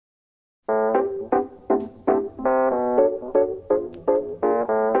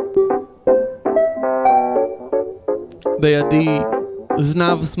בידי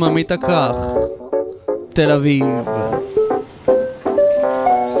זנב סממית הכרך, תל אביב.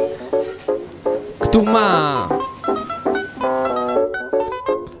 כתומה,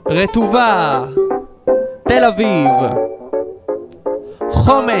 רטובה, תל אביב.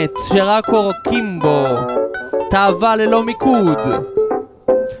 חומץ שרק עורקים בו, תאווה ללא מיקוד,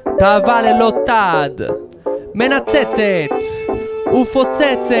 תאווה ללא תד, מנצצת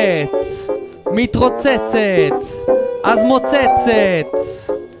ופוצצת, מתרוצצת, אז מוצצת.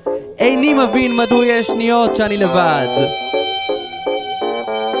 איני מבין מדוע יש שניות שאני לבד.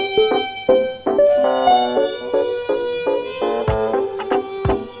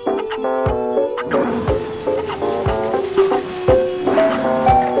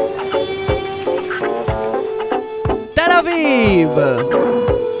 תל אביב!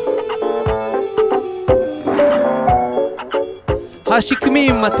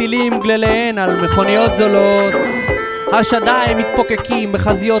 השקמים מטילים גלליהן על מכוניות זולות, השדיים מתפוקקים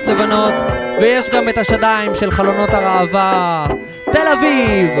בחזיות לבנות, ויש גם את השדיים של חלונות הראווה. תל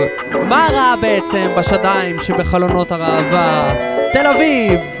אביב! מה רע בעצם בשדיים שבחלונות הראווה? תל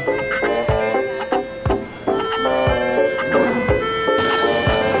אביב!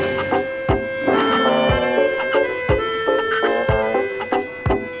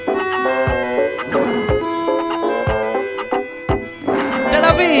 תל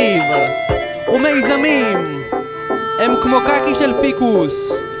אביב! ומיזמים הם כמו קקי של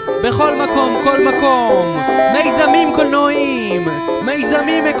פיקוס, בכל מקום, כל מקום. מיזמים קולנועיים,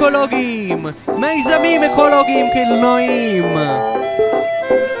 מיזמים אקולוגיים, מיזמים אקולוגיים קולנועיים.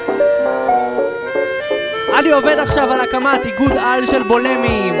 אני עובד עכשיו על הקמת איגוד על של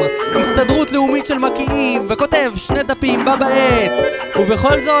בולמים, הסתדרות לאומית של מקיאים, וכותב 2 דפים בה בעת,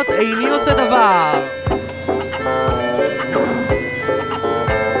 ובכל זאת איני עושה דבר.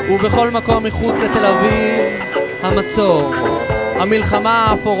 ובכל מקום מחוץ לתל אביב, המצור, המלחמה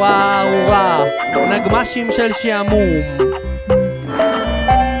האפורה הארורה, נגמשים של שעמום.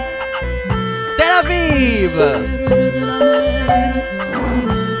 תל אביב!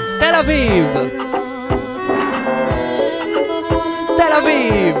 תל אביב! תל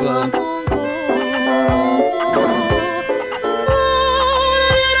אביב!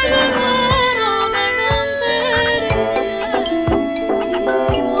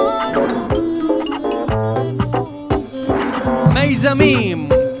 מיזמים,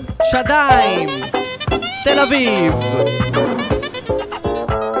 שדיים, תל אביב.